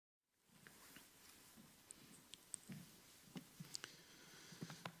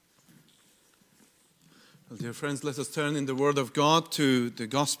Well, dear friends, let us turn in the Word of God to the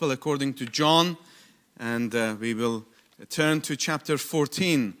Gospel according to John, and we will turn to chapter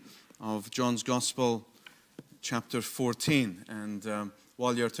 14 of John's Gospel, chapter 14. And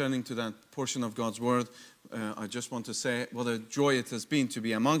while you're turning to that portion of God's Word, I just want to say what a joy it has been to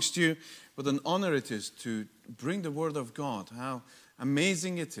be amongst you, what an honor it is to bring the Word of God. How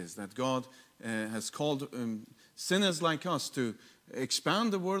amazing it is that God has called sinners like us to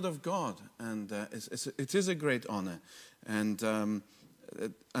expound the Word of God, and it is a great honor, and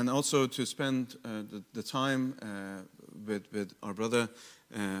also to spend the time with our brother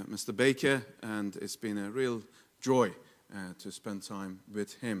Mr. Baker, and it's been a real joy to spend time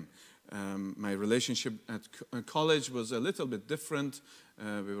with him. My relationship at college was a little bit different.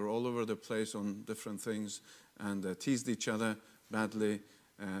 We were all over the place on different things and teased each other badly.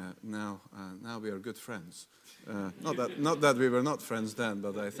 Now we are good friends. Not that we were not friends then,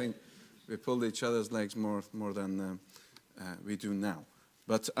 but I think we pulled each other's legs more than we do now.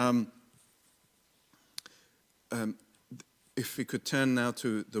 But if we could turn now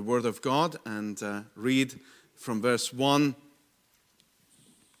to the Word of God and read from verse 1.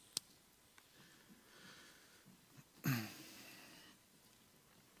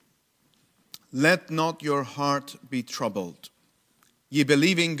 Let not your heart be troubled. Ye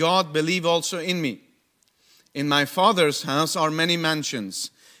believe in God, believe also in me. In my Father's house are many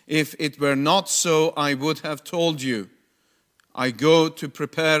mansions. If it were not so, I would have told you. I go to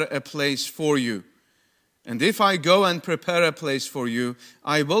prepare a place for you. And if I go and prepare a place for you,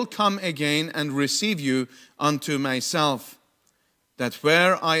 I will come again and receive you unto myself, that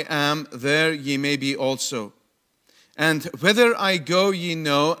where I am, there ye may be also. And whither I go ye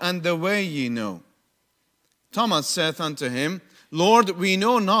know, and the way ye know. Thomas saith unto him, Lord, we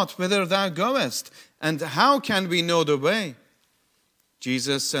know not whither thou goest, and how can we know the way?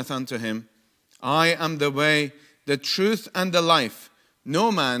 Jesus saith unto him, I am the way, the truth, and the life.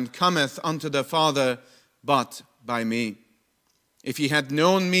 No man cometh unto the Father but by me. If ye had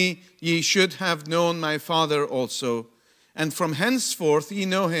known me, ye should have known my Father also. And from henceforth ye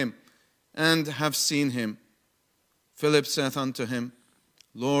know him, and have seen him. Philip saith unto him,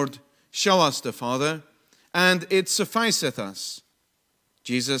 Lord, show us the Father, and it sufficeth us.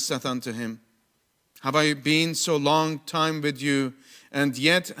 Jesus saith unto him, Have I been so long time with you, and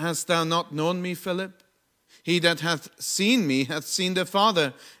yet hast thou not known me, Philip? He that hath seen me hath seen the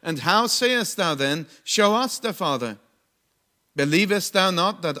Father. And how sayest thou then, Show us the Father? Believest thou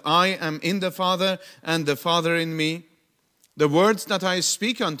not that I am in the Father, and the Father in me? The words that I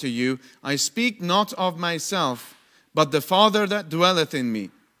speak unto you, I speak not of myself, but the Father that dwelleth in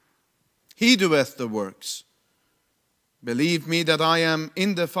me. He doeth the works. Believe me that I am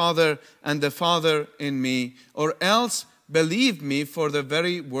in the Father, and the Father in me, or else believe me for the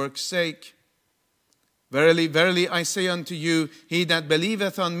very work's sake. Verily, verily, I say unto you, he that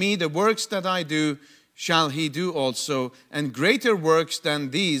believeth on me, the works that I do, shall he do also, and greater works than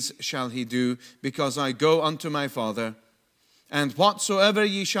these shall he do, because I go unto my Father. And whatsoever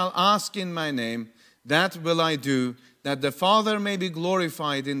ye shall ask in my name, that will I do, that the Father may be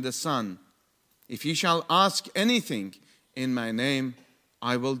glorified in the Son. If ye shall ask anything in my name,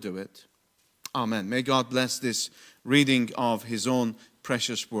 I will do it. Amen. May God bless this reading of his own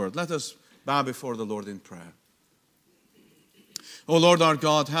precious word. Let us bow before the Lord in prayer. O Lord our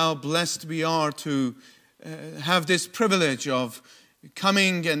God, how blessed we are to have this privilege of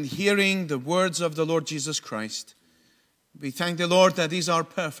coming and hearing the words of the Lord Jesus Christ. We thank the Lord that these are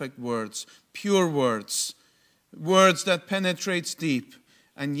perfect words, pure words, words that penetrate deep,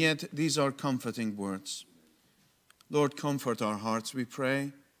 and yet these are comforting words. Lord, comfort our hearts, we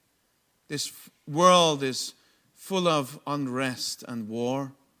pray. This world is full of unrest and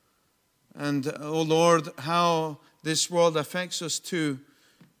war. And, oh Lord, how this world affects us too.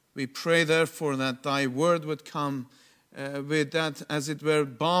 We pray, therefore, that thy word would come with that, as it were,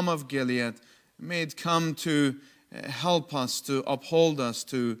 balm of Gilead. May it come to help us, to uphold us,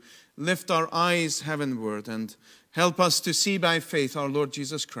 to lift our eyes heavenward, and help us to see by faith our Lord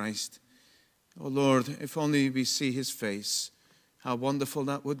Jesus Christ. Oh Lord, if only we see his face, how wonderful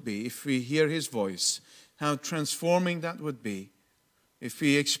that would be. If we hear his voice, how transforming that would be. If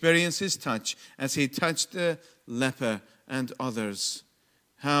we experience his touch as he touched the leper and others,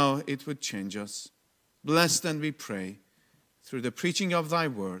 how it would change us. Bless then, we pray, through the preaching of thy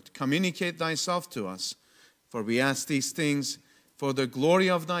word, communicate thyself to us. For we ask these things for the glory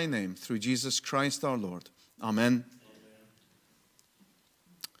of thy name, through Jesus Christ our Lord. Amen.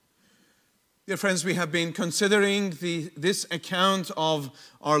 Dear friends, we have been considering this account of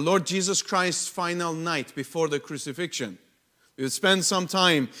our Lord Jesus Christ's final night before the crucifixion. We would spend some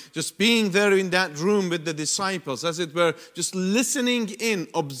time just being there in that room with the disciples, as it were, just listening in,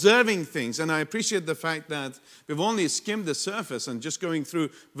 observing things. And I appreciate the fact that we've only skimmed the surface and just going through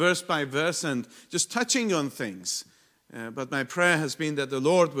verse by verse and just touching on things. But my prayer has been that the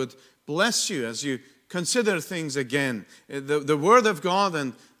Lord would bless you as you consider things again. The Word of God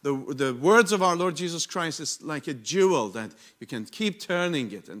and the words of our Lord Jesus Christ is like a jewel that you can keep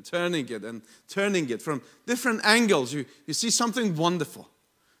turning it and turning it and turning it from different angles. You see something wonderful.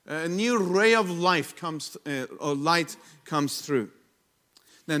 A new ray of life comes, or light comes through.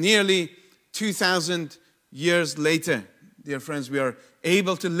 Now, nearly 2,000 years later, dear friends, we are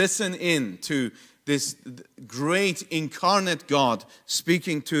able to listen in to this great incarnate God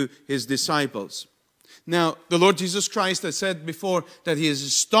speaking to his disciples. Now, the Lord Jesus Christ has said before that he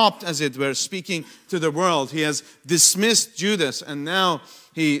has stopped, as it were, speaking to the world. He has dismissed Judas, and now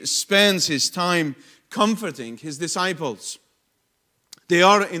he spends his time comforting his disciples. They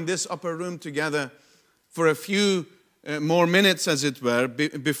are in this upper room together for a few more minutes, as it were,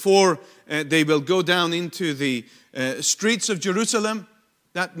 before they will go down into the streets of Jerusalem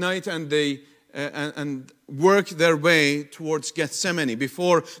that night, and work their way towards Gethsemane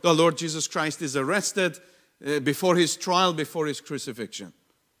before the Lord Jesus Christ is arrested, before his trial, before his crucifixion.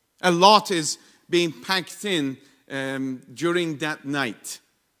 A lot is being packed in during that night.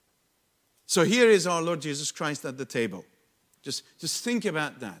 So here is our Lord Jesus Christ at the table. Just think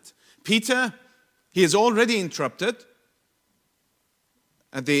about that. Peter, he is already interrupted.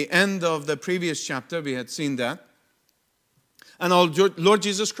 At the end of the previous chapter, we had seen that. And our Lord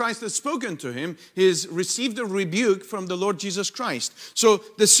Jesus Christ has spoken to him. He has received a rebuke from the Lord Jesus Christ. So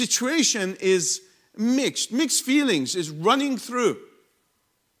the situation is mixed. Mixed feelings is running through.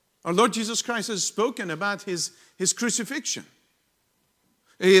 Our Lord Jesus Christ has spoken about his crucifixion.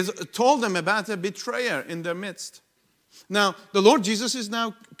 He has told them about a betrayer in their midst. Now, the Lord Jesus is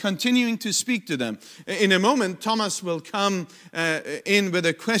now continuing to speak to them. In a moment, Thomas will come in with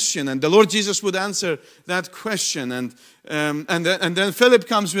a question, and the Lord Jesus would answer that question. And then Philip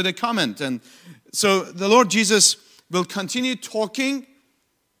comes with a comment. And so the Lord Jesus will continue talking,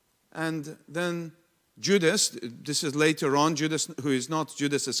 and then Judas, this is later on, Judas, who is not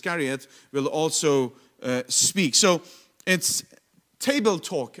Judas Iscariot, will also speak. So it's table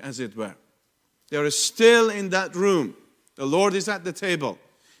talk, as it were. They are still in that room. The Lord is at the table.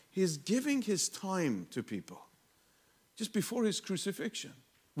 He's giving his time to people just before his crucifixion.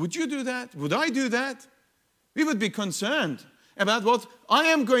 Would you do that? Would I do that? We would be concerned about what I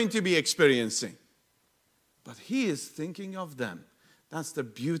am going to be experiencing. But he is thinking of them. That's the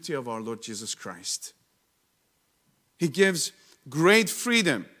beauty of our Lord Jesus Christ. He gives great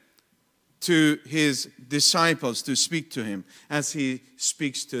freedom to his disciples to speak to him as he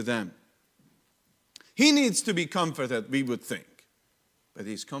speaks to them. He needs to be comforted, we would think, but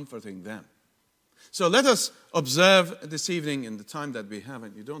he's comforting them. So let us observe this evening in the time that we have,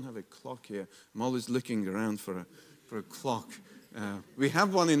 and you don't have a clock here. I'm always looking around for a clock. We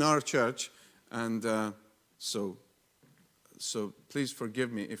have one in our church, and so please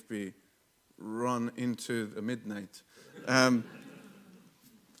forgive me if we run into the midnight. I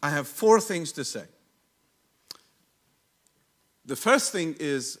have 4 things to say. The first thing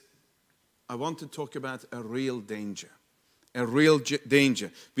is, I want to talk about a real danger. A real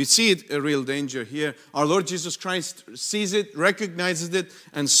danger. We see it, a real danger here. Our Lord Jesus Christ sees it, recognizes it,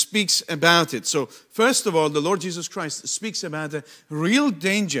 and speaks about it. So, first of all, the Lord Jesus Christ speaks about a real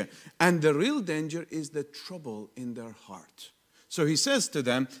danger. And the real danger is the trouble in their heart. So he says to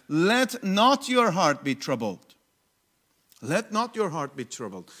them, let not your heart be troubled. Let not your heart be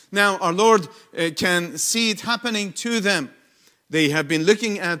troubled. Now, our Lord can see it happening to them. They have been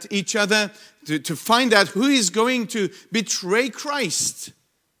looking at each other to find out who is going to betray Christ.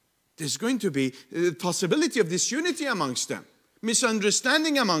 There's going to be a possibility of disunity amongst them,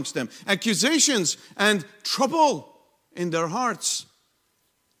 misunderstanding amongst them, accusations and trouble in their hearts.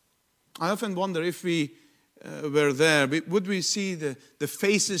 I often wonder if we were there, would we see the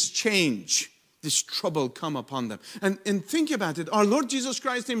faces change, this trouble come upon them? And think about it, our Lord Jesus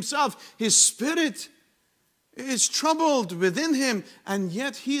Christ himself, his spirit is troubled within him, and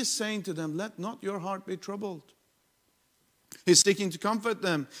yet he is saying to them, let not your heart be troubled. He's seeking to comfort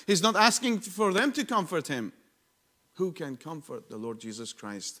them. He's not asking for them to comfort him. Who can comfort the Lord Jesus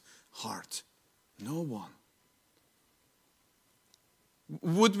Christ's heart? No one.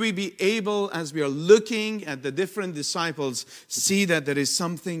 Would we be able, as we are looking at the different disciples, see that there is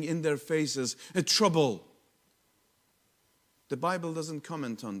something in their faces, a trouble? The Bible doesn't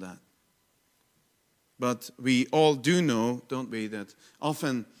comment on that. But we all do know, don't we, that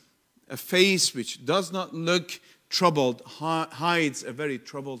often a face which does not look troubled hides a very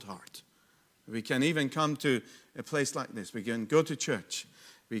troubled heart. We can even come to a place like this. We can go to church.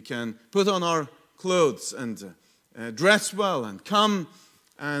 We can put on our clothes and dress well and come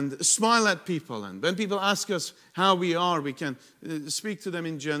and smile at people. And when people ask us how we are, we can speak to them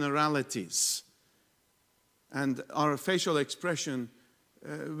in generalities. And our facial expression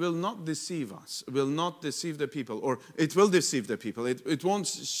will not deceive us, will not deceive the people, or it will deceive the people. It won't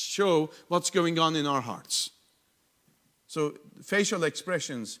show what's going on in our hearts. So facial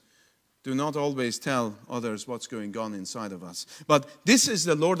expressions do not always tell others what's going on inside of us. But this is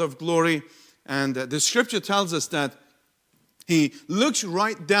the Lord of glory, and the scripture tells us that He looks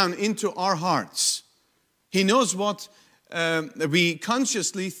right down into our hearts. He knows what we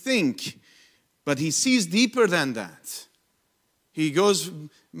consciously think, but He sees deeper than that. He goes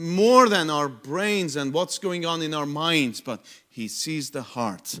more than our brains and what's going on in our minds, but He sees the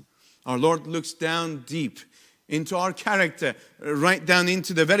heart. Our Lord looks down deep into our character, right down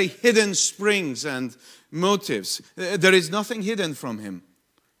into the very hidden springs and motives. There is nothing hidden from Him.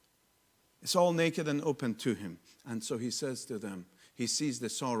 It's all naked and open to Him. And so He says to them, He sees the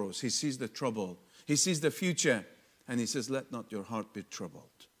sorrows, He sees the trouble, He sees the future, and He says, let not your heart be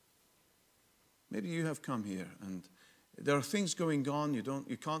troubled. Maybe you have come here and there are things going on,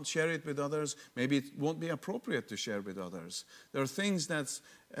 you can't share it with others. Maybe it won't be appropriate to share with others. There are things that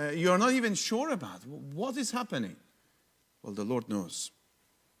you are not even sure about. What is happening? Well, the Lord knows.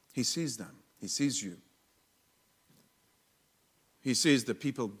 He sees them. He sees you. He sees the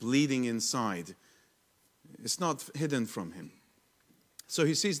people bleeding inside. It's not hidden from Him. So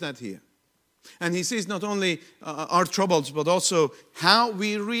He sees that here. And He sees not only our troubles, but also how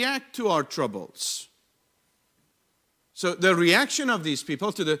we react to our troubles. So the reaction of these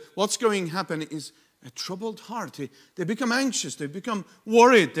people to what's going to happen is a troubled heart. They become anxious. They become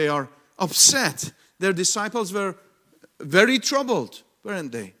worried. They are upset. Their disciples were very troubled,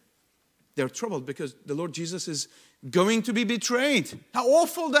 weren't they? They're troubled because the Lord Jesus is going to be betrayed. How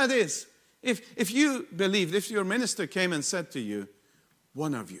awful that is. If you believed, if your minister came and said to you,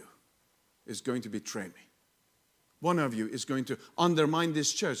 one of you is going to betray me. One of you is going to undermine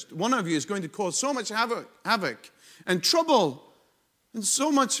this church. One of you is going to cause so much havoc and trouble and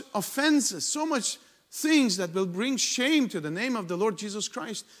so much offenses, so much things that will bring shame to the name of the Lord Jesus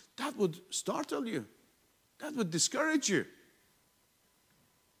Christ. That would startle you. That would discourage you.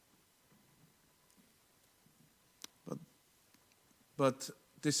 But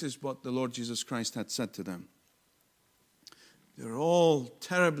this is what the Lord Jesus Christ had said to them. They're all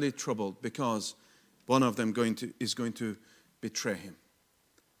terribly troubled because one of them is going to betray Him.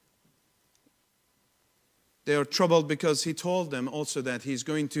 They are troubled because He told them also that He's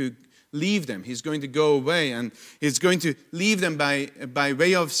going to leave them. He's going to go away, and He's going to leave them by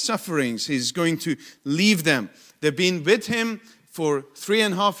way of sufferings. He's going to leave them. They've been with Him for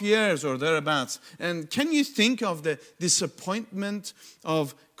 3.5 years or thereabouts. And can you think of the disappointment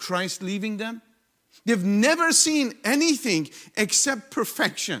of Christ leaving them? They've never seen anything except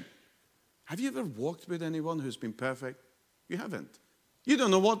perfection. Have you ever walked with anyone who's been perfect? You haven't. You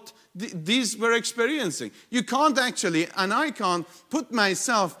don't know what these were experiencing. You can't actually, and I can't, put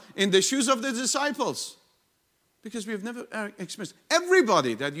myself in the shoes of the disciples. Because we've never experienced.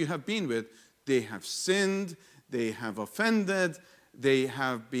 Everybody that you have been with, they have sinned, they have offended, they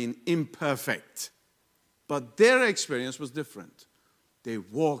have been imperfect. But their experience was different. They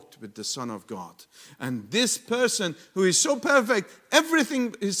walked with the Son of God. And this person who is so perfect,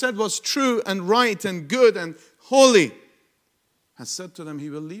 everything he said was true and right and good and holy, has said to them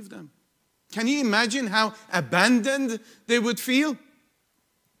He will leave them. Can you imagine how abandoned they would feel?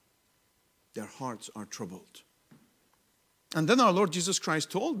 Their hearts are troubled. And then our Lord Jesus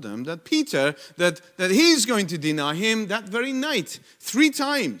Christ told them that Peter, that he's going to deny Him that very night, 3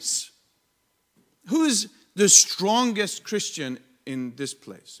 times. Who is the strongest Christian in this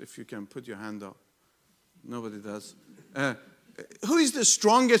place? If you can put your hand up. Nobody does. Who is the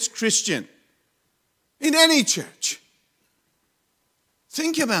strongest Christian in any church?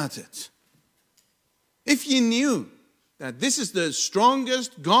 Think about it. If you knew that this is the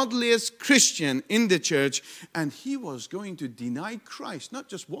strongest, godliest Christian in the church, and he was going to deny Christ, not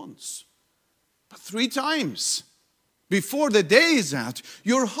just once, but 3 times, before the day is out,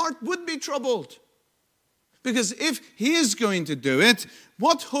 your heart would be troubled. Because if he is going to do it,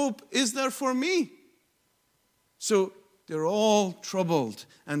 what hope is there for me? So they're all troubled.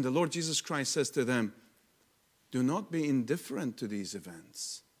 And the Lord Jesus Christ says to them, do not be indifferent to these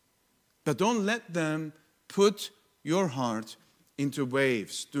events. But don't let them put your heart into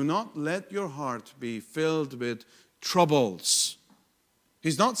waves. Do not let your heart be filled with troubles.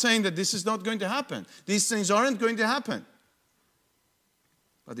 He's not saying that this is not going to happen. These things aren't going to happen.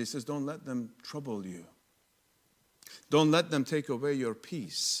 But he says, don't let them trouble you. Don't let them take away your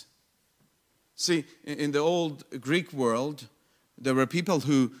peace. See, in the old Greek world, there were people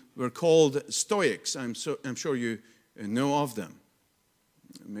who were called Stoics. I'm sure you know of them.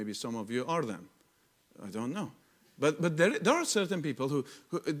 Maybe some of you are them. I don't know. But there are certain people who,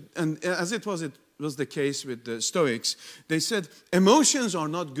 and as it was the case with the Stoics, they said, emotions are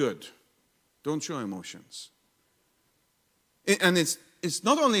not good. Don't show emotions. And it's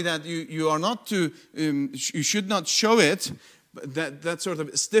not only that you are not to, you should not show it, but that sort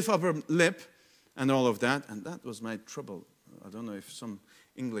of stiff upper lip and all of that. And that was my trouble. I don't know if some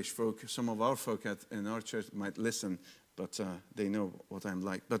English folk, some of our folk in our church might listen, but they know what I'm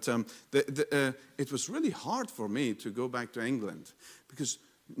like. But it was really hard for me to go back to England because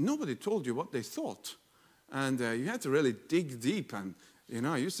nobody told you what they thought. And you had to really dig deep. And,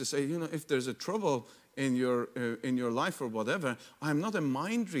 I used to say, if there's a trouble in your life or whatever, I'm not a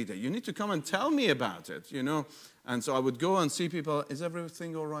mind reader. You need to come and tell me about it, And so I would go and see people, is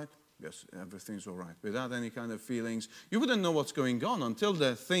everything all right? Yes, everything's all right. Without any kind of feelings. You wouldn't know what's going on until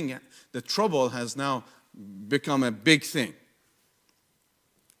the trouble has now become a big thing.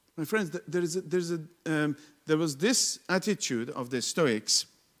 My friends, there was this attitude of the Stoics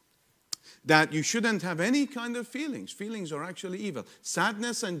that you shouldn't have any kind of feelings. Feelings are actually evil.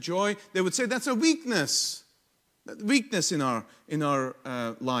 Sadness and joy, they would say that's a weakness. Weakness in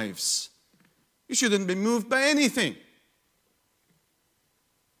our lives. You shouldn't be moved by anything.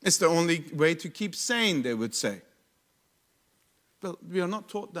 It's the only way to keep sane, they would say. Well, we are not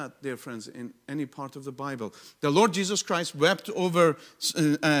taught that, dear friends, in any part of the Bible. The Lord Jesus Christ wept over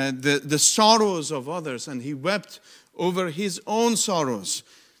the sorrows of others, and he wept over his own sorrows.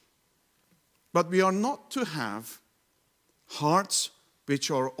 But we are not to have hearts which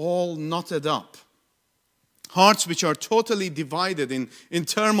are all knotted up. Hearts which are totally divided in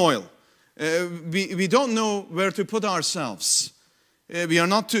turmoil. We don't know where to put ourselves. We are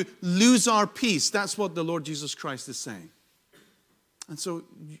not to lose our peace. That's what the Lord Jesus Christ is saying. And so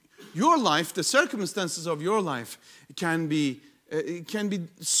your life, the circumstances of your life can be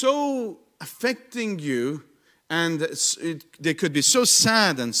so affecting you, and they could be so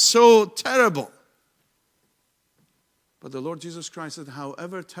sad and so terrible. But the Lord Jesus Christ said,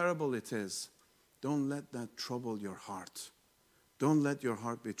 however terrible it is, don't let that trouble your heart. Don't let your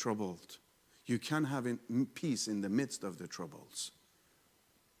heart be troubled. You can have peace in the midst of the troubles.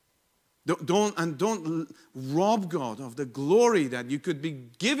 Don't rob God of the glory that you could be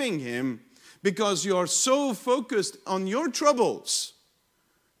giving him because you are so focused on your troubles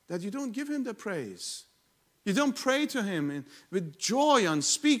that you don't give him the praise. You don't pray to him with joy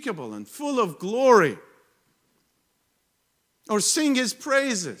unspeakable and full of glory. Or sing his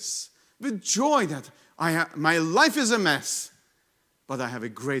praises with joy that my life is a mess, but I have a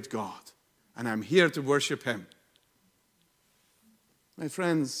great God and I'm here to worship him. My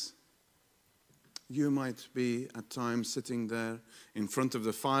friends, you might be at times sitting there in front of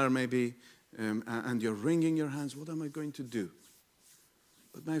the fire maybe, and you're wringing your hands. What am I going to do?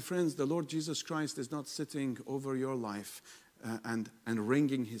 But my friends, the Lord Jesus Christ is not sitting over your life and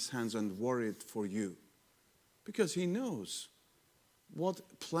wringing his hands and worried for you. Because he knows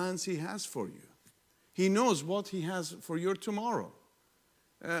what plans he has for you. He knows what he has for your tomorrow.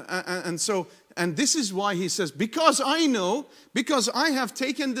 And this is why he says, because I know, because I have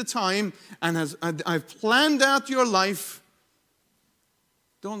taken the time and I've planned out your life,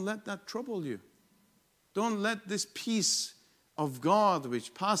 don't let that trouble you. Don't let this peace of God,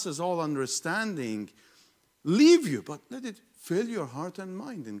 which passes all understanding, leave you, but let it fill your heart and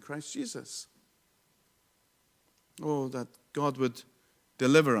mind in Christ Jesus. Oh, that God would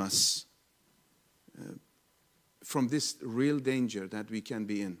deliver us from this real danger that we can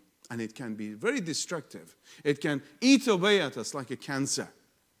be in. And it can be very destructive. It can eat away at us like a cancer.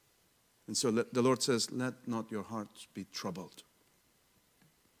 And so the Lord says, let not your hearts be troubled.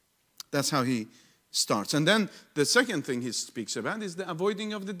 That's how he starts. And then the second thing he speaks about is the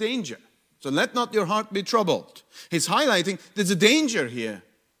avoiding of the danger. So let not your heart be troubled. He's highlighting there's a danger here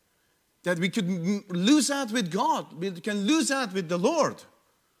that we could lose out with God. We can lose out with the Lord.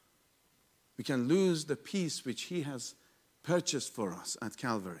 We can lose the peace which he has purchased for us at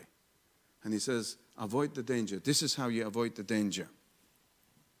Calvary. And he says, avoid the danger. This is how you avoid the danger.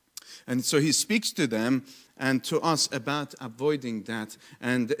 And so he speaks to them and to us about avoiding that.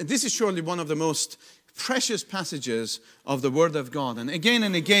 And this is surely one of the most precious passages of the Word of God. And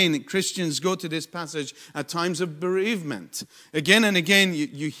again, Christians go to this passage at times of bereavement. Again and again,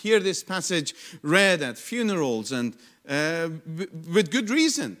 you hear this passage read at funerals and with good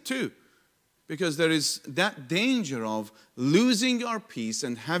reason too. Because there is that danger of losing our peace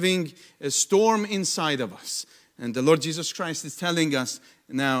and having a storm inside of us. And the Lord Jesus Christ is telling us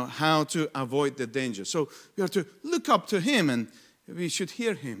now how to avoid the danger. So we have to look up to Him and we should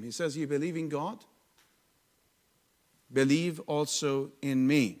hear Him. He says, you believe in God? Believe also in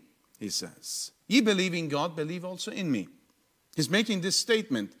me, He says. Ye believe in God, believe also in me. He's making this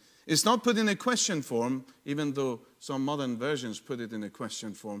statement. It's not put in a question form, even though some modern versions put it in a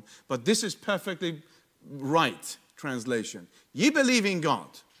question form. But this is perfectly right translation. Ye believe in God,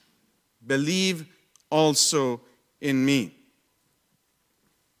 believe also in me.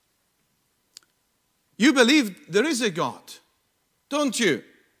 You believe there is a God, don't you?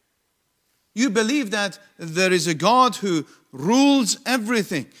 You believe that there is a God who rules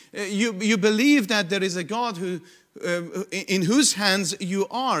everything. You believe that there is a God who in whose hands you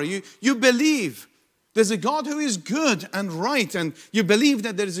are. You believe there's a God who is good and right, and you believe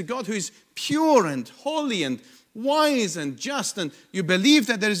that there is a God who is pure and holy and wise and just, and you believe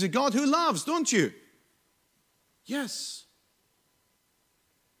that there is a God who loves, don't you? Yes.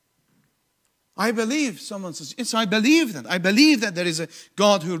 I believe, someone says, yes, I believe that. I believe that there is a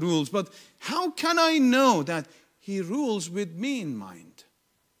God who rules, but how can I know that He rules with me in mind?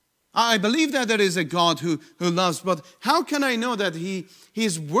 I believe that there is a God who loves, but how can I know that He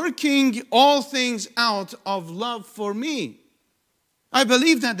is working all things out of love for me? I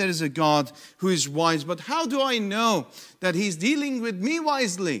believe that there is a God who is wise, but how do I know that He's dealing with me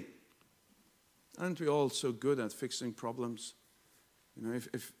wisely? Aren't we all so good at fixing problems? You know,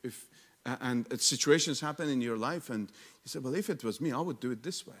 if situations happen in your life and you say, well, if it was me, I would do it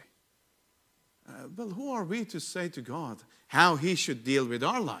this way. Well, who are we to say to God how He should deal with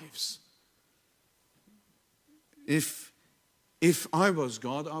our lives? If I was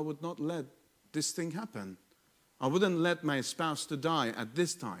God, I would not let this thing happen. I wouldn't let my spouse to die at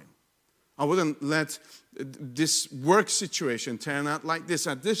this time. I wouldn't let this work situation turn out like this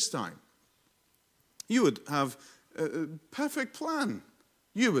at this time. You would have a perfect plan,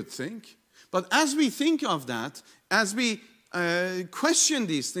 you would think. But as we think of that, as we question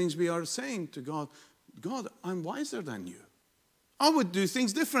these things, we are saying to God, God, I'm wiser than you. I would do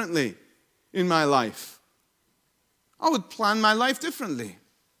things differently in my life. I would plan my life differently.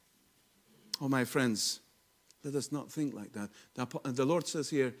 Oh, my friends, let us not think like that. The Lord says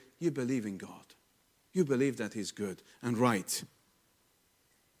here, you believe in God. You believe that He's good and right.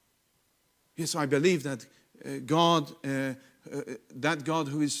 Yes, I believe that God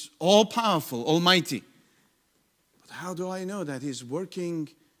who is all-powerful, almighty. But how do I know that He's working,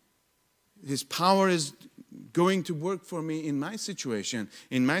 His power is going to work for me in my situation,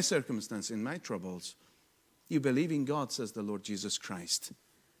 in my circumstance, in my troubles? You believe in God, says the Lord Jesus Christ.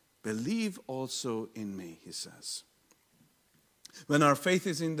 Believe also in me, He says. When our faith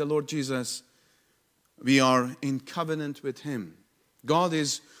is in the Lord Jesus, we are in covenant with Him. God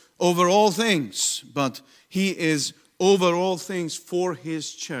is over all things, but He is over all things for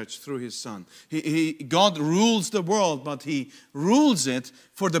His church through His Son. God rules the world, but He rules it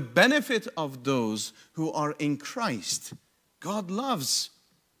for the benefit of those who are in Christ. God loves.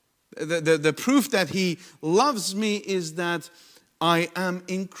 The proof that He loves me is that I am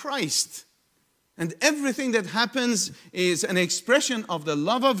in Christ. And everything that happens is an expression of the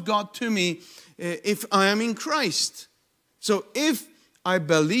love of God to me if I am in Christ. So if I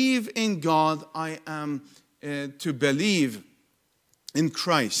believe in God, I am to believe in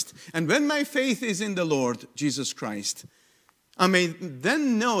Christ. And when my faith is in the Lord Jesus Christ, I may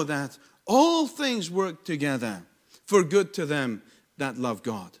then know that all things work together for good to them that love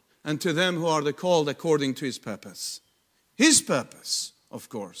God, and to them who are the called according to His purpose. His purpose, of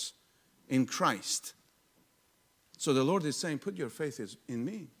course, in Christ. So the Lord is saying, put your faith in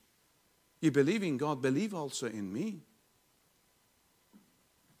me. You believe in God, believe also in me.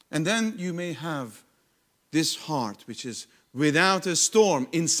 And then you may have this heart which is without a storm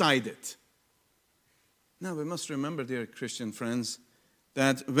inside it. Now we must remember, dear Christian friends,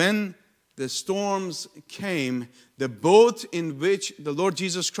 that when the storms came, the boat in which the Lord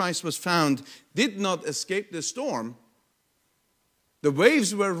Jesus Christ was found did not escape the storm. The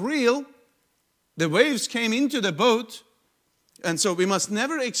waves were real. The waves came into the boat. And so we must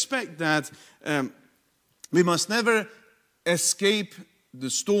never expect that, we must never escape the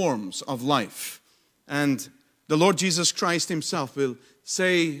storms of life. And the Lord Jesus Christ Himself will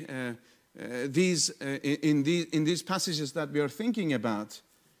say in these passages that we are thinking about,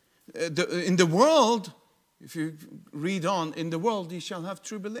 in the world, if you read on, in the world ye shall have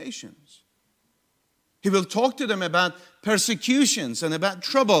tribulations. He will talk to them about persecutions and about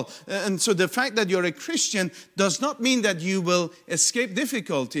trouble. And so the fact that you're a Christian does not mean that you will escape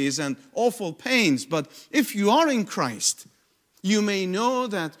difficulties and awful pains. But if you are in Christ, you may know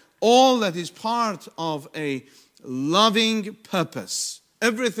that all that is part of a loving purpose,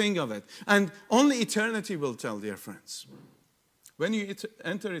 everything of it. And only eternity will tell, dear friends. When you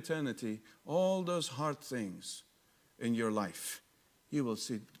enter eternity, all those hard things in your life, you will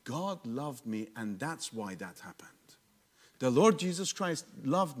see, God loved me, and that's why that happened. The Lord Jesus Christ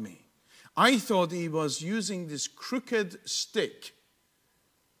loved me. I thought He was using this crooked stick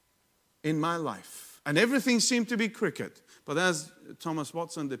in my life, and everything seemed to be crooked. But as Thomas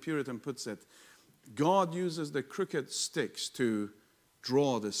Watson, the Puritan, puts it, God uses the crooked sticks to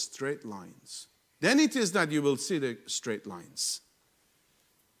draw the straight lines. Then it is that you will see the straight lines.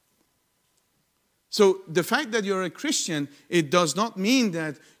 So the fact that you're a Christian, it does not mean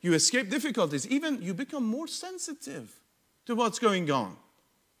that you escape difficulties. Even you become more sensitive to what's going on.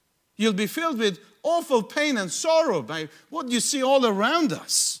 You'll be filled with awful pain and sorrow by what you see all around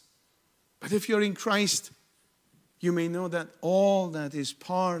us. But if you're in Christ, you may know that all that is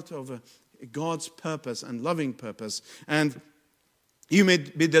part of God's purpose and loving purpose. And you may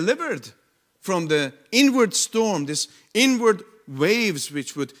be delivered from the inward storm, this inward waves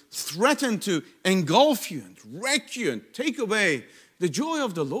which would threaten to engulf you and wreck you and take away the joy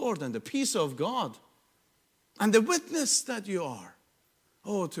of the Lord and the peace of God and the witness that you are.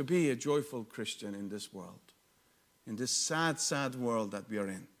 Oh, to be a joyful Christian in this world, in this sad, sad world that we are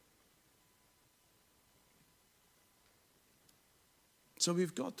in. So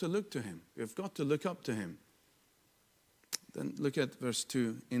we've got to look to Him. We've got to look up to Him. Then look at verse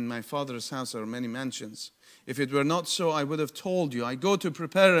 2. In my Father's house are many mansions. If it were not so, I would have told you. I go to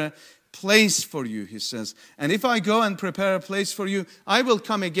prepare a place for you, He says. And if I go and prepare a place for you, I will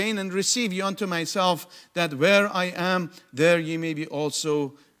come again and receive you unto myself, that where I am, there ye may be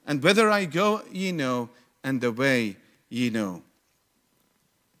also. And whither I go, ye know, and the way ye know.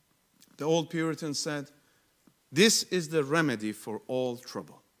 The old Puritans said, this is the remedy for all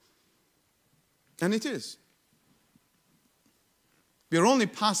trouble. And it is. We're only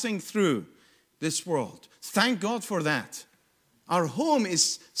passing through this world. Thank God for that. Our home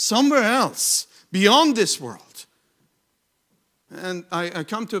is somewhere else, beyond this world. And I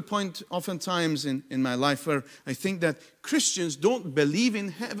come to a point oftentimes in my life where I think that Christians don't believe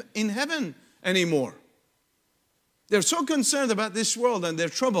in heaven anymore. They're so concerned about this world and their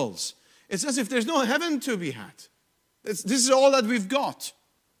troubles. It's as if there's no heaven to be had. This is all that we've got.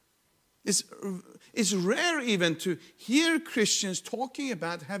 It's rare even to hear Christians talking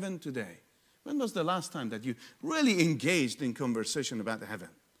about heaven today. When was the last time that you really engaged in conversation about heaven?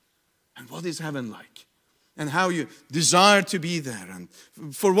 And what is heaven like? And how you desire to be there?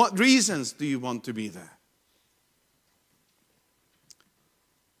 And for what reasons do you want to be there?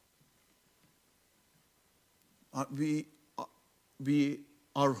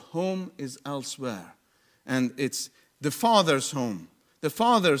 Our home is elsewhere. And it's the Father's home, the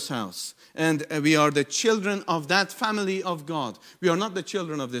Father's house. And we are the children of that family of God. We are not the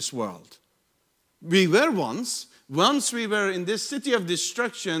children of this world. We were once. Once we were in this city of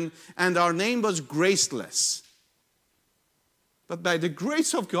destruction, and our name was graceless. But by the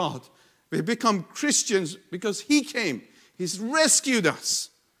grace of God, we become Christians because He came. He's rescued us.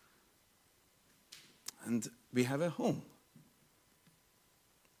 And we have a home.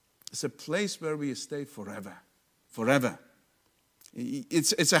 It's a place where we stay forever. Forever.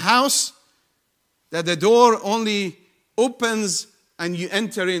 It's a house that the door only opens and you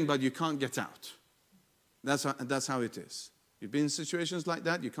enter in, but you can't get out. That's how it is. You've been in situations like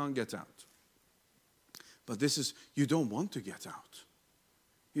that, you can't get out. But this is, you don't want to get out.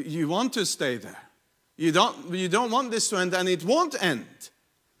 You want to stay there. You don't want this to end, and it won't end.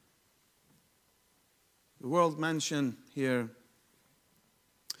 The word mansion here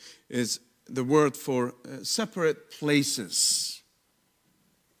is the word for separate places.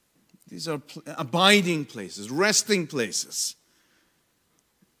 These are abiding places, resting places.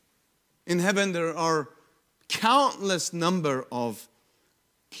 In heaven there are countless number of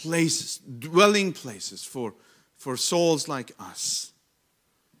places, dwelling places for souls like us,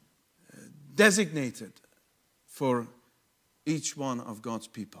 designated for each one of God's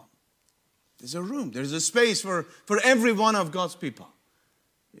people. There's a room, there's a space for every one of God's people.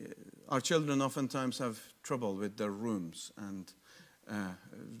 Our children oftentimes have trouble with their rooms, and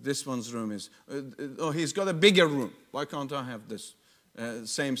this one's room is, he's got a bigger room. Why can't I have this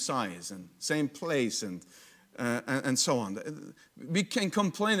same size and same place and so on? We can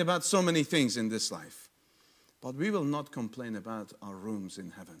complain about so many things in this life, but we will not complain about our rooms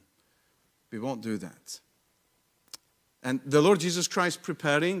in heaven. We won't do that. And the Lord Jesus Christ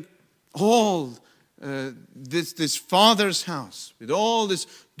preparing all this Father's house with all these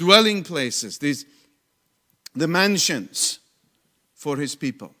dwelling places, the mansions for his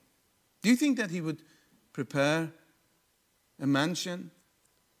people. Do you think that he would prepare a mansion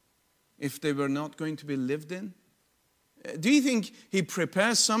if they were not going to be lived in? Do you think he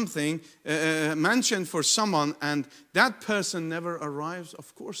prepares something, a mansion for someone, and that person never arrives?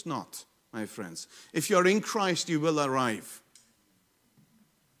 Of course not, my friends. If you're in Christ, you will arrive.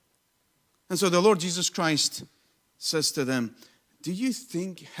 And so the Lord Jesus Christ says to them, do you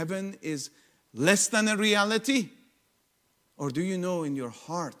think heaven is less than a reality? Or do you know in your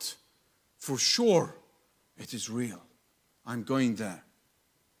heart, for sure, it is real? I'm going there.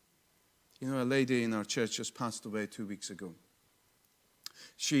 You know, a lady in our church just passed away 2 weeks ago.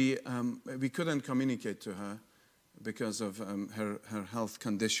 We couldn't communicate to her because of her health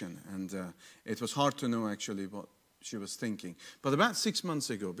condition. And it was hard to know actually what she was thinking. But about 6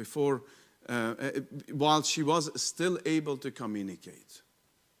 months ago, while she was still able to communicate,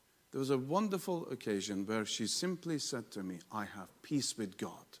 there was a wonderful occasion where she simply said to me, I have peace with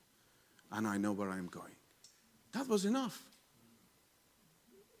God and I know where I'm going. That was enough.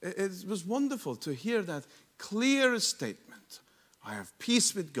 It was wonderful to hear that clear statement. I have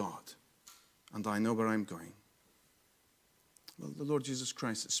peace with God and I know where I'm going. Well, the Lord Jesus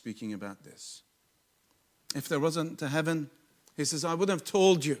Christ is speaking about this. If there wasn't a heaven, he says, I would have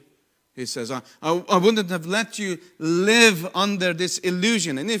told you. He says, I wouldn't have let you live under this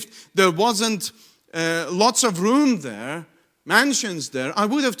illusion. And if there wasn't lots of room there, mansions there, I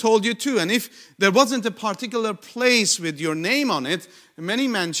would have told you too. And if there wasn't a particular place with your name on it, many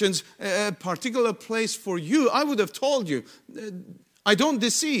mansions, a particular place for you, I would have told you. I don't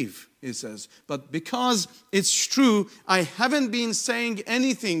deceive, he says. But because it's true, I haven't been saying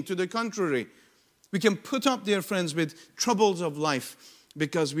anything to the contrary. We can put up, dear friends, with troubles of life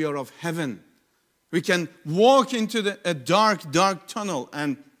because we are of heaven. We can walk into a dark, dark tunnel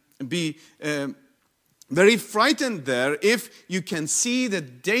and be very frightened there if you can see the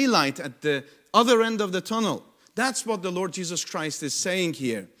daylight at the other end of the tunnel. That's what the Lord Jesus Christ is saying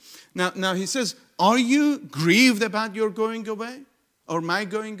here. Now he says, are you grieved about your going away? Or my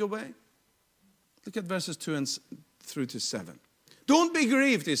going away? Look at verses 2 through to 7. Don't be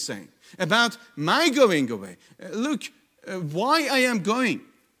grieved, he's saying, about my going away. Look, why I am going.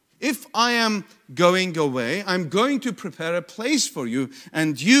 If I am going away, I'm going to prepare a place for you,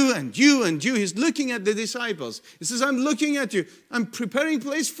 and you and you and you. He's looking at the disciples. He says, I'm looking at you. I'm preparing a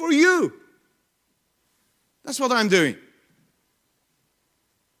place for you. That's what I'm doing.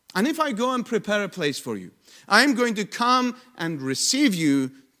 And if I go and prepare a place for you, I'm going to come and receive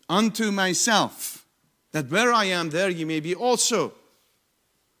you unto myself, that where I am, there you may be also.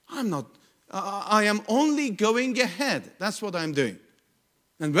 I am only going ahead. That's what I'm doing.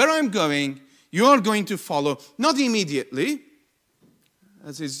 And where I'm going, you are going to follow, not immediately,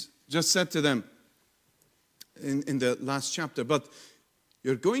 as he's just said to them in the last chapter, but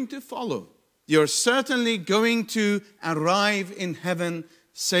you're going to follow. You're certainly going to arrive in heaven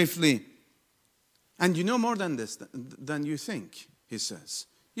safely. And you know more than this, than you think, he says.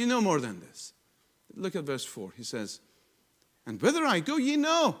 You know more than this. Look at verse 4. He says, and whither I go, ye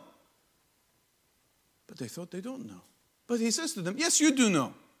know. But they thought they don't know. But he says to them, yes, you do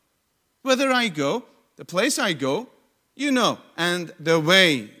know. Whither I go, the place I go, you know. And the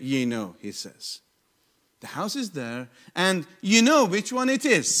way ye know, he says. The house is there, and you know which one it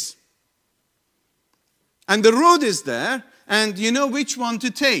is. And the road is there, and you know which one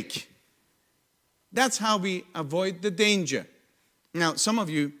to take. That's how we avoid the danger. Now, some of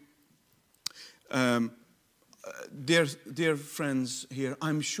you, dear friends here,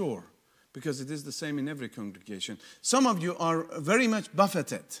 I'm sure, because it is the same in every congregation, some of you are very much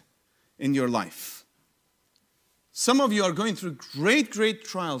buffeted in your life. Some of you are going through great, great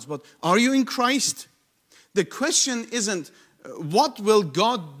trials, but are you in Christ? The question isn't, what will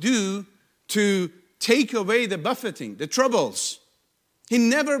God do to take away the buffeting, the troubles? He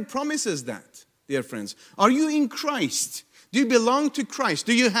never promises that, dear friends. Are you in Christ? Do you belong to Christ?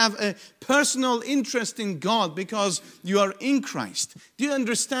 Do you have a personal interest in God because you are in Christ? Do you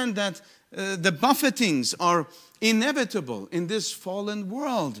understand that the buffetings are inevitable in this fallen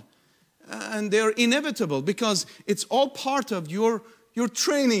world? And they're inevitable because it's all part of your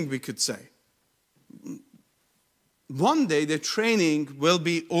training, we could say. One day the training will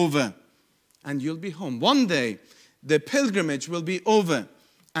be over and you'll be home. One day the pilgrimage will be over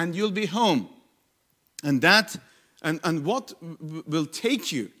and you'll be home. And what will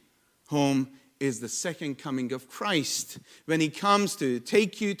take you home is the second coming of Christ, when he comes to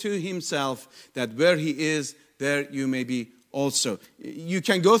take you to himself, that where he is, there you may be also. You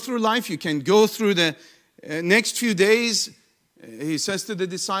can go through life, you can go through the next few days, he says to the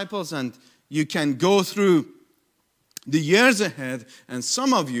disciples, and you can go through the years ahead, and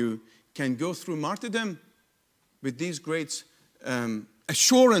some of you can go through martyrdom with these great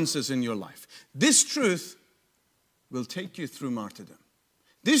assurances in your life. This truth will take you through martyrdom.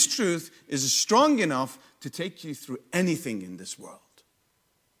 This truth is strong enough to take you through anything in this world.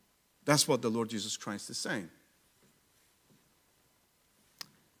 That's what the Lord Jesus Christ is saying.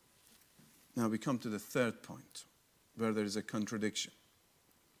 Now we come to the third point, where there is a contradiction.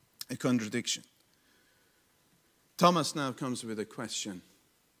 A contradiction. Thomas now comes with a question.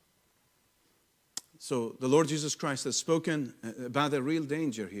 So the Lord Jesus Christ has spoken about a real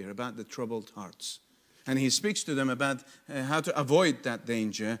danger here, about the troubled hearts. And he speaks to them about how to avoid that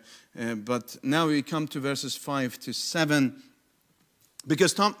danger. But now we come to verses 5 to 7.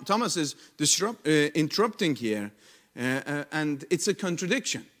 Because Thomas is interrupting here. And it's a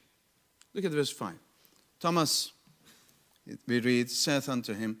contradiction. Look at verse 5. Thomas, we read, saith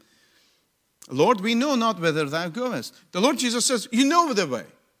unto him, Lord, we know not whither thou goest. The Lord Jesus says, you know the way.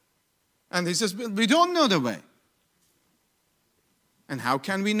 And he says, we don't know the way. And how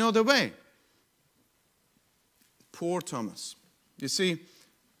can we know the way? Poor Thomas. You see,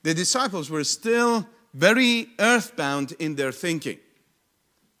 the disciples were still very earthbound in their thinking.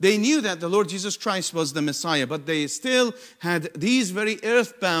 They knew that the Lord Jesus Christ was the Messiah, but they still had these very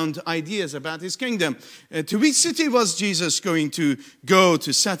earthbound ideas about his kingdom. To which city was Jesus going to go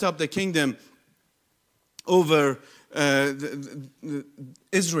to set up the kingdom over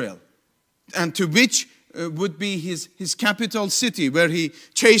Israel? And to which would be his capital city, where he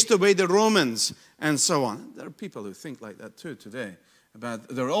chased away the Romans and so on. There are people who think like that too today.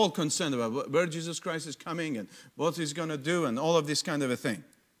 They're all concerned about where Jesus Christ is coming and what he's going to do and all of this kind of a thing.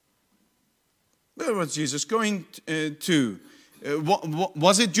 Where was Jesus going to?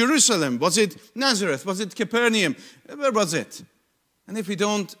 Was it Jerusalem? Was it Nazareth? Was it Capernaum? Where was it? And if we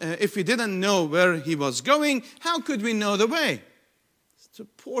didn't know where he was going, how could we know the way? So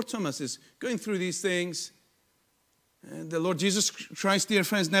poor Thomas is going through these things. And the Lord Jesus Christ, dear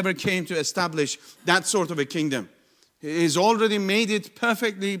friends, never came to establish that sort of a kingdom. He's already made it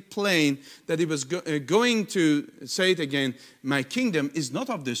perfectly plain that he was going to say it again, my kingdom is not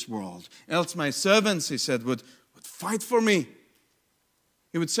of this world. Else my servants, he said, would fight for me.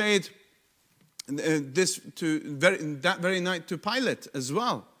 He would say it that very night to Pilate as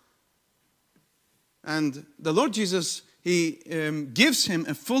well. And the Lord Jesus, he gives him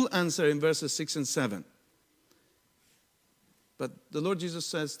a full answer in verses 6 and 7. But the Lord Jesus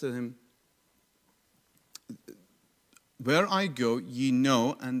says to him, where I go, ye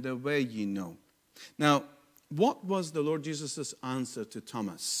know, and the way ye know. Now, what was the Lord Jesus' answer to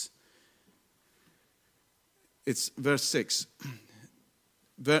Thomas? It's verse 6.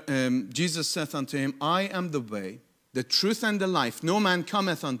 Jesus saith unto him, I am the way, the truth, and the life. No man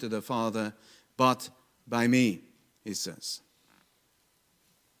cometh unto the Father but by me, he says.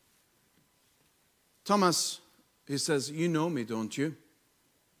 Thomas, he says, you know me, don't you?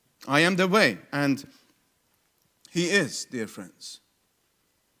 I am the way, and he is, dear friends.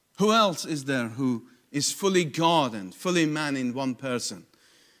 Who else is there who is fully God and fully man in one person?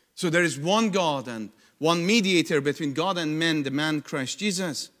 So there is one God and one mediator between God and men, the man Christ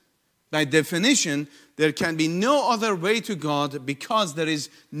Jesus. By definition, there can be no other way to God because there is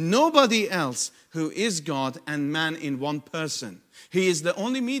nobody else who is God and man in one person. He is the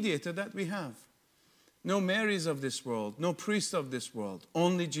only mediator that we have. No Marys of this world, no priests of this world.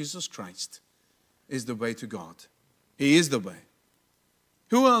 Only Jesus Christ is the way to God. He is the way.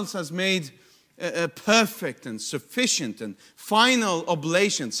 Who else has made a perfect and sufficient and final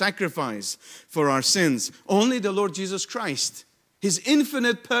oblation, sacrifice for our sins? Only the Lord Jesus Christ. His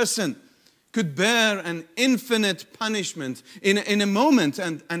infinite person could bear an infinite punishment in a moment,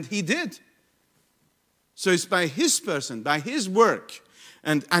 and he did. So it's by his person, by his work.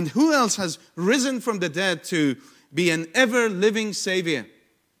 And who else has risen from the dead to be an ever-living Savior?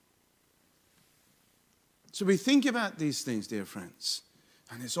 So we think about these things, dear friends.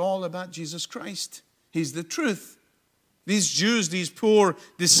 And it's all about Jesus Christ. He's the truth. These Jews, these poor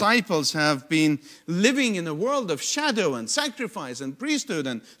disciples have been living in a world of shadow and sacrifice and priesthood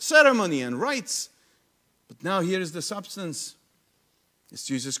and ceremony and rites. But now here is the substance. It's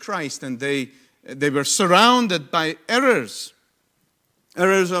Jesus Christ. And they were surrounded by errors.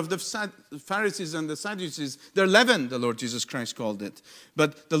 Errors of the Pharisees and the Sadducees. Their leaven, the Lord Jesus Christ called it.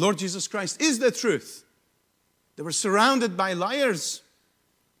 But the Lord Jesus Christ is the truth. They were surrounded by liars.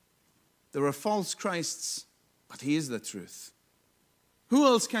 There are false Christs, but He is the truth. Who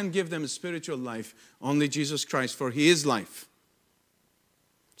else can give them a spiritual life? Only Jesus Christ, for He is life.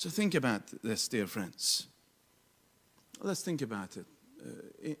 So think about this, dear friends. Let's think about it.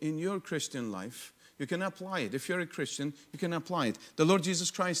 In your Christian life, you can apply it. If you're a Christian, you can apply it. The Lord Jesus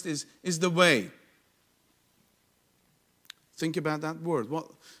Christ is the way. Think about that word.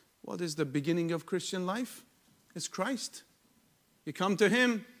 What is the beginning of Christian life? It's Christ. You come to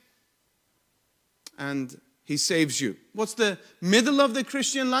Him and He saves you. What's the middle of the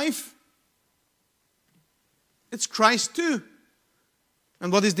Christian life? It's Christ too.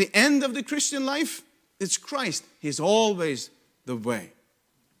 And what is the end of the Christian life? It's Christ. He's always the way.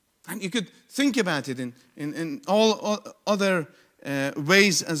 And you could think about it in all other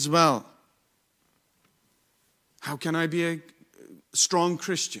ways as well. How can I be a strong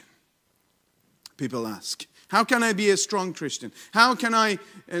Christian? People ask. How can I be a strong Christian? How can I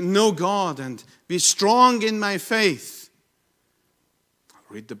know God and be strong in my faith? I'll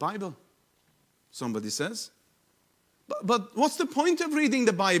read the Bible, somebody says. But what's the point of reading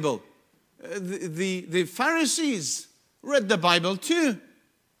the Bible? The Pharisees read the Bible too.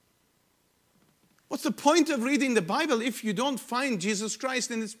 What's the point of reading the Bible if you don't find Jesus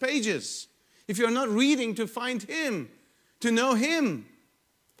Christ in its pages? If you're not reading to find Him, to know Him?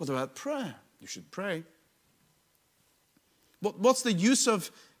 What about prayer? You should pray. What's the use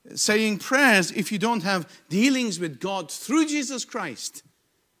of saying prayers if you don't have dealings with God through Jesus Christ?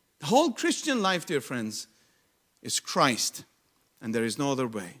 The whole Christian life, dear friends, is Christ, and there is no other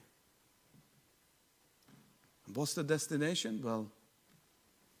way. And what's the destination? Well,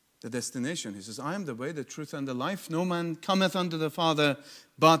 the destination, He says, I am the way, the truth, and the life. No man cometh unto the Father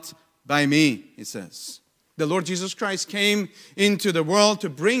but by me, He says. The Lord Jesus Christ came into the world to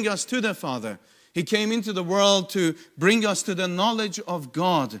bring us to the Father. He came into the world to bring us to the knowledge of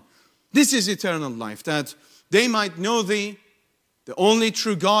God. This is eternal life, that they might know Thee, the only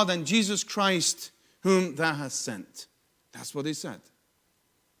true God, and Jesus Christ, whom Thou hast sent. That's what He said.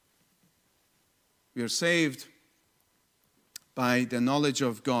 We are saved by the knowledge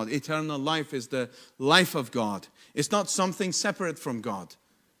of God. Eternal life is the life of God. It's not something separate from God.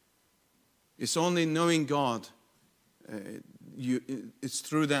 It's only knowing God. It's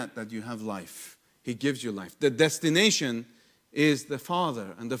through that you have life. He gives you life. The destination is the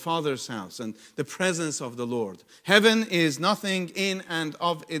Father and the Father's house and the presence of the Lord. Heaven is nothing in and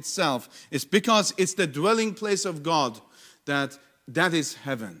of itself. It's because it's the dwelling place of God that is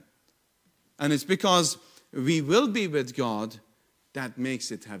heaven. And it's because we will be with God that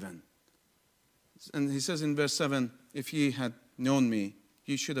makes it heaven. And He says in verse 7, if ye had known me,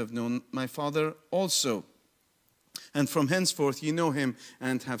 ye should have known my Father also. And from henceforth ye know Him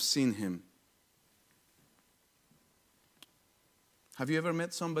and have seen Him. Have you ever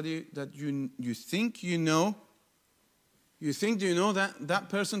met somebody that you think you know? You think you know that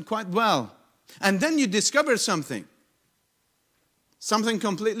person quite well. And then you discover something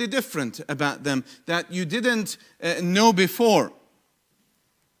completely different about them that you didn't know before.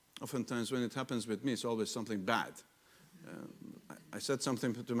 Oftentimes when it happens with me, it's always something bad. I said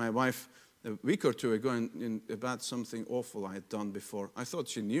something to my wife a week or two ago about something awful I had done before. I thought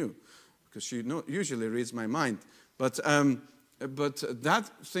she knew, because she usually reads my mind. But that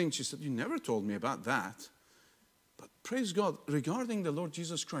thing, she said, you never told me about that. But praise God, regarding the Lord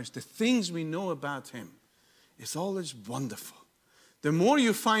Jesus Christ, the things we know about Him is always wonderful. The more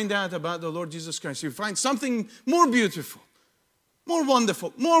you find out about the Lord Jesus Christ, you find something more beautiful, more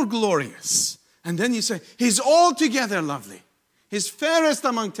wonderful, more glorious. And then you say, He's altogether lovely. He's fairest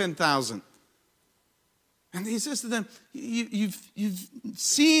among 10,000. And He says to them, you've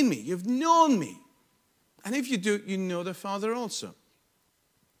seen me, you've known me. And if you do, you know the Father also.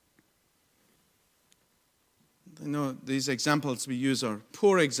 I know these examples we use are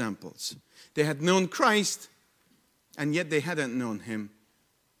poor examples. They had known Christ, and yet they hadn't known Him.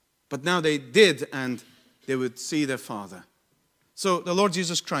 But now they did, and they would see the Father. So the Lord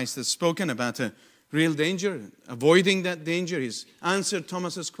Jesus Christ has spoken about a real danger, avoiding that danger. He's answered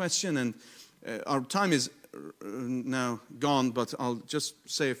Thomas's question, and our time is now gone, but I'll just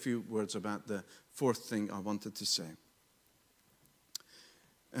say a few words about the fourth thing I wanted to say.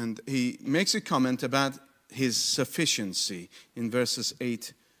 And he makes a comment about His sufficiency in verses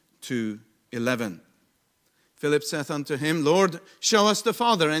 8 to 11. Philip saith unto Him, Lord, show us the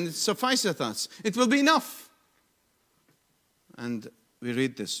Father, and it sufficeth us. It will be enough. And we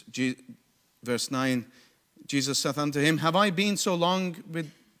read this. Verse 9, Jesus saith unto him, have I been so long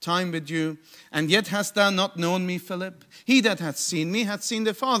with time with you, and yet hast thou not known me, Philip? He that hath seen me hath seen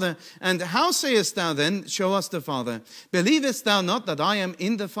the Father. And how sayest thou then, show us the Father? Believest thou not that I am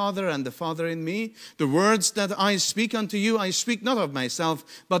in the Father, and the Father in me? The words that I speak unto you, I speak not of myself,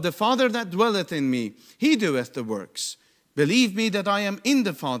 but the Father that dwelleth in me, he doeth the works. Believe me that I am in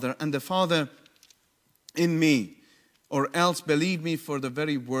the Father, and the Father in me, or else believe me for the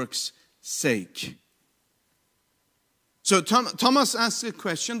very works' sake. So Thomas asks a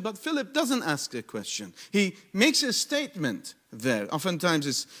question, but Philip doesn't ask a question. He makes a statement there.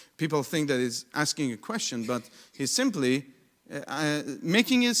 Oftentimes people think that he's asking a question, but he's simply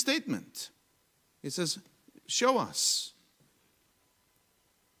making a statement. He says, show us.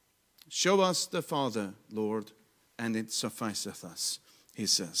 Show us the Father, Lord, and it sufficeth us, he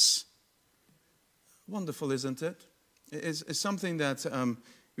says. Wonderful, isn't it? It's something that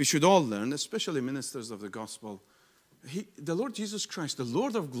we should all learn, especially ministers of the gospel. The Lord Jesus Christ, the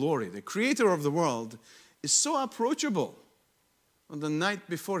Lord of glory, the creator of the world, is so approachable. On the night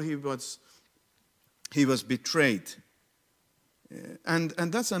before he was betrayed. And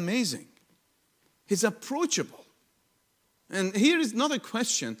that's amazing. He's approachable. And here is not a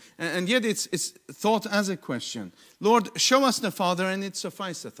question, and yet it's thought as a question. Lord, show us the Father, and it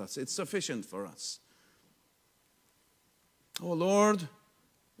sufficeth us. It's sufficient for us. Oh Lord,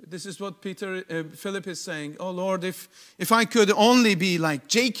 this is what Philip is saying. Oh Lord, if I could only be like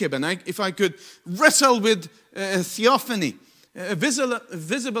Jacob, and if I could wrestle with a theophany, a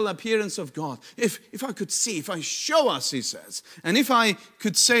visible appearance of God. If I could see, if I show us, he says. And if I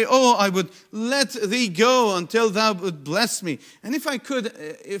could say, oh, I would let thee go until thou would bless me. And if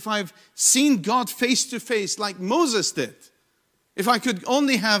I've seen God face to face like Moses did. If I could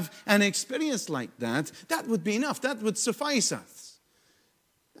only have an experience like that, that would be enough. That would suffice us.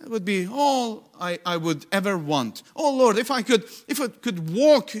 That would be all I would ever want. Oh Lord, if I could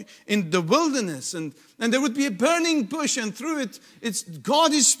walk in the wilderness and there would be a burning bush, and through it,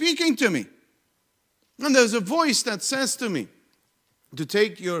 God is speaking to me. And there's a voice that says to me to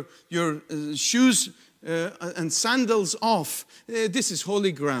take your shoes and sandals off. This is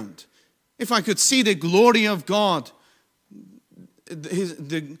holy ground. If I could see the glory of God,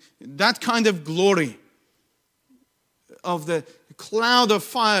 that kind of glory of the cloud of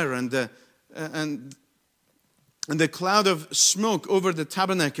fire and the cloud of smoke over the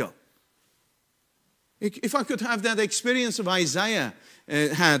tabernacle. If I could have that experience of Isaiah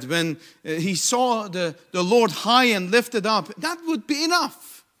had when he saw the Lord high and lifted up, that would be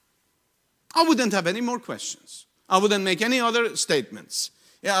enough. I wouldn't have any more questions. I wouldn't make any other statements.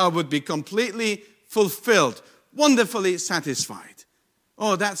 I would be completely fulfilled, wonderfully satisfied.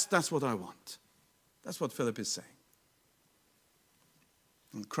 Oh, that's what I want. That's what Philip is saying.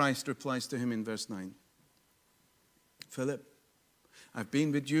 And Christ replies to him in verse 9. Philip, I've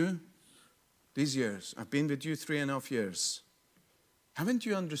been with you these years. I've been with you 3.5 years. Haven't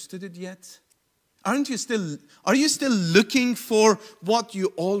you understood it yet? Are you still looking for what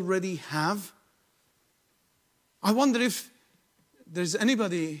you already have? I wonder if there's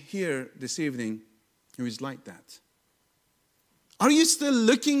anybody here this evening who is like that. Are you still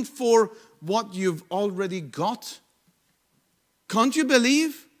looking for what you've already got? Can't you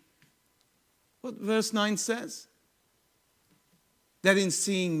believe what verse 9 says? That in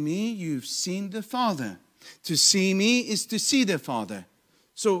seeing me, you've seen the Father. To see me is to see the Father.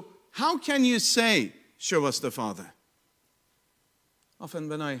 So how can you say, show us the Father? Often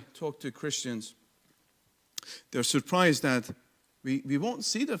when I talk to Christians, they're surprised that we won't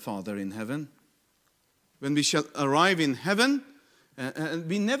see the Father in heaven. When we shall arrive in heaven, and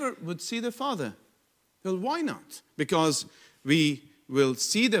we never would see the Father. Well, why not? Because we will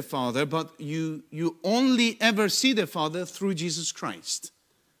see the Father, but you only ever see the Father through Jesus Christ.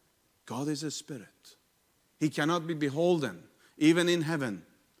 God is a spirit. He cannot be beholden, even in heaven,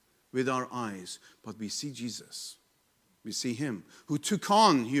 with our eyes. But we see Jesus. We see him who took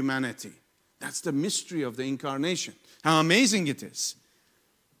on humanity. That's the mystery of the incarnation. How amazing it is.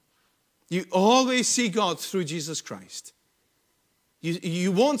 You always see God through Jesus Christ.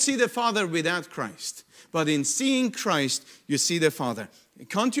 You won't see the Father without Christ. But in seeing Christ, you see the Father.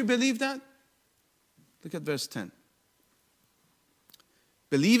 Can't you believe that? Look at verse 10.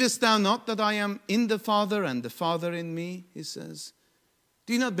 Believest thou not that I am in the Father and the Father in me? He says.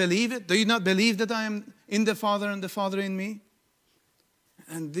 Do you not believe it? Do you not believe that I am in the Father and the Father in me?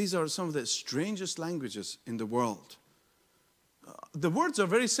 And these are some of the strangest languages in the world. The words are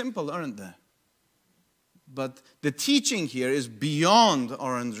very simple, aren't they? But the teaching here is beyond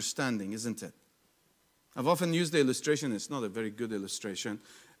our understanding, isn't it? I've often used the illustration. It's not a very good illustration.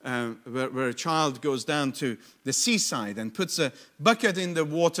 where a child goes down to the seaside and puts a bucket in the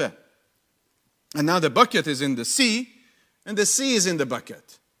water. And now the bucket is in the sea, and the sea is in the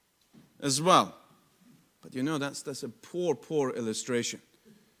bucket as well. But that's a poor illustration.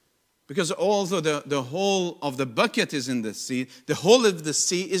 Because although the whole of the bucket is in the sea, the whole of the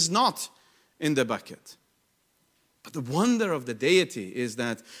sea is not in the bucket. But the wonder of the deity is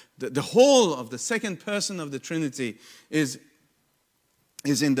that the whole of the second person of the Trinity is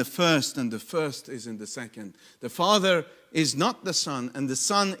in the first, and the first is in the second. The Father is not the Son, and the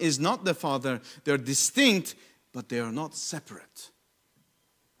Son is not the Father. They're distinct, but they are not separate.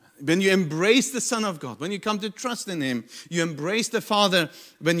 When you embrace the Son of God, when you come to trust in Him, you embrace the Father.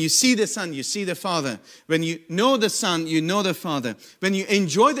 When you see the Son, you see the Father. When you know the Son, you know the Father. When you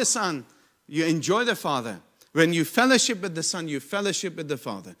enjoy the Son, you enjoy the Father. When you fellowship with the Son, you fellowship with the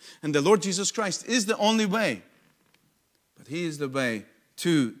Father. And the Lord Jesus Christ is the only way. But He is the way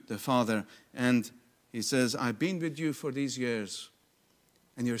to the Father. And He says, I've been with you for these years.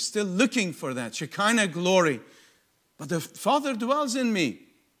 And you're still looking for that Shekinah glory. But the Father dwells in me.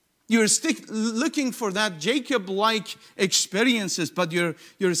 You're still looking for that Jacob-like experiences, but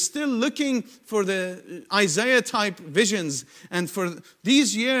you're still looking for the Isaiah-type visions. And for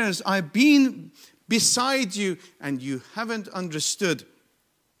these years, I've been beside you, and you haven't understood.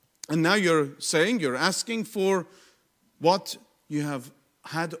 And now you're asking for what you have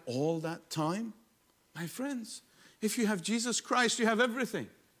had all that time? My friends, if you have Jesus Christ, you have everything.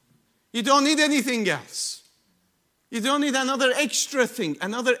 You don't need anything else. You don't need another extra thing,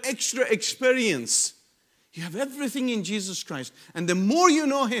 another extra experience. You have everything in Jesus Christ. And the more you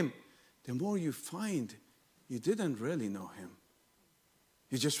know Him, the more you find you didn't really know Him.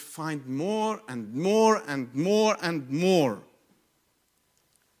 You just find more and more and more and more.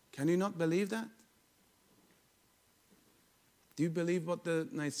 Can you not believe that? Do you believe what the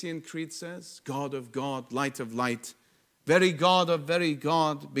Nicene Creed says? God of God, light of light, very God of very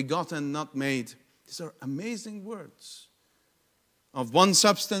God, begotten, not made. These are amazing words. Of one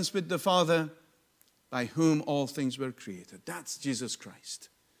substance with the Father, by whom all things were created. That's Jesus Christ.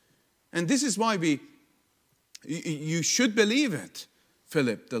 And this is why you should believe it,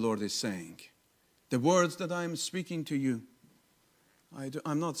 Philip, the Lord is saying. The words that I am speaking to you,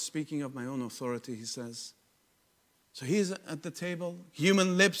 I'm not speaking of my own authority, he says. So he's at the table.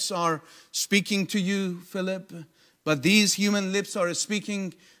 Human lips are speaking to you, Philip, but these human lips are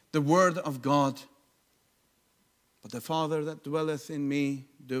speaking the word of God. But the Father that dwelleth in me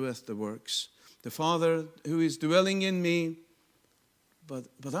doeth the works. The Father who is dwelling in me, but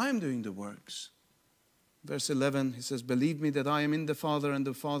I am doing the works. Verse 11, he says, believe me that I am in the Father and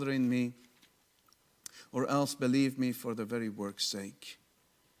the Father in me, or else believe me for the very work's sake.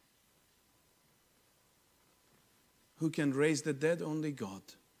 Who can raise the dead? Only God.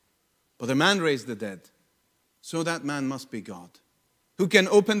 But a man raised the dead, so that man must be God. Who can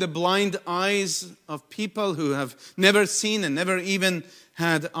open the blind eyes of people who have never seen and never even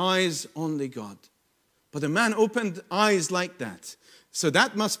had eyes? Only God. But a man opened eyes like that. So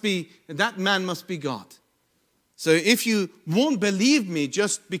that man must be God. So if you won't believe me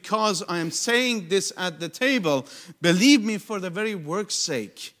just because I am saying this at the table, believe me for the very work's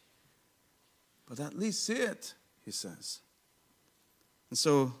sake. But at least see it, he says. And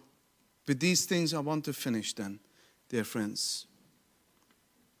so with these things I want to finish then, dear friends.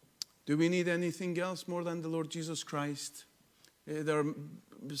 Do we need anything else more than the Lord Jesus Christ? There are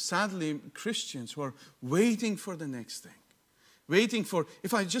sadly Christians who are waiting for the next thing. Waiting for,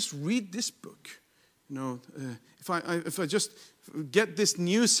 if I just read this book, if I just get this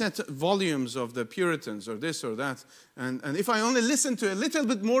new set of volumes of the Puritans or this or that, and if I only listen to a little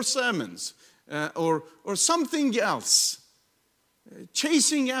bit more sermons or something else,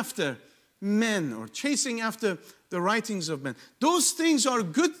 chasing after men or chasing after the writings of men. Those things are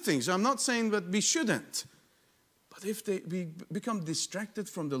good things. I'm not saying that we shouldn't. But if we become distracted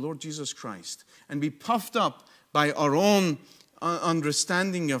from the Lord Jesus Christ and be puffed up by our own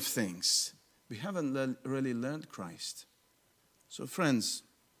understanding of things, we haven't really learned Christ. So friends,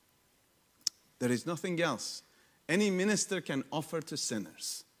 there is nothing else any minister can offer to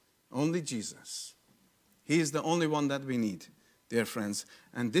sinners. Only Jesus. He is the only one that we need, dear friends.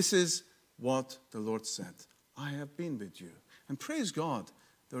 And this is what the Lord said. I have been with you. And praise God,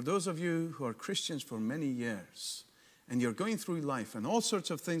 there are those of you who are Christians for many years. And you're going through life and all sorts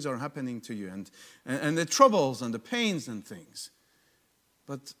of things are happening to you. And the troubles and the pains and things.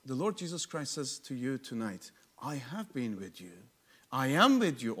 But the Lord Jesus Christ says to you tonight, I have been with you. I am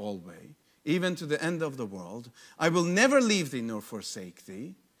with you always, even to the end of the world. I will never leave thee nor forsake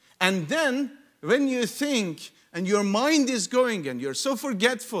thee. And then, when you think and your mind is going and you're so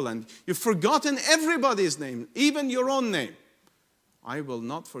forgetful and you've forgotten everybody's name, even your own name, I will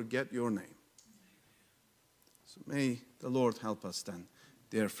not forget your name. So may the Lord help us then,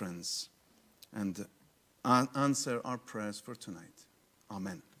 dear friends, and answer our prayers for tonight.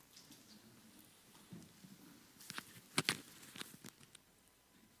 Amen.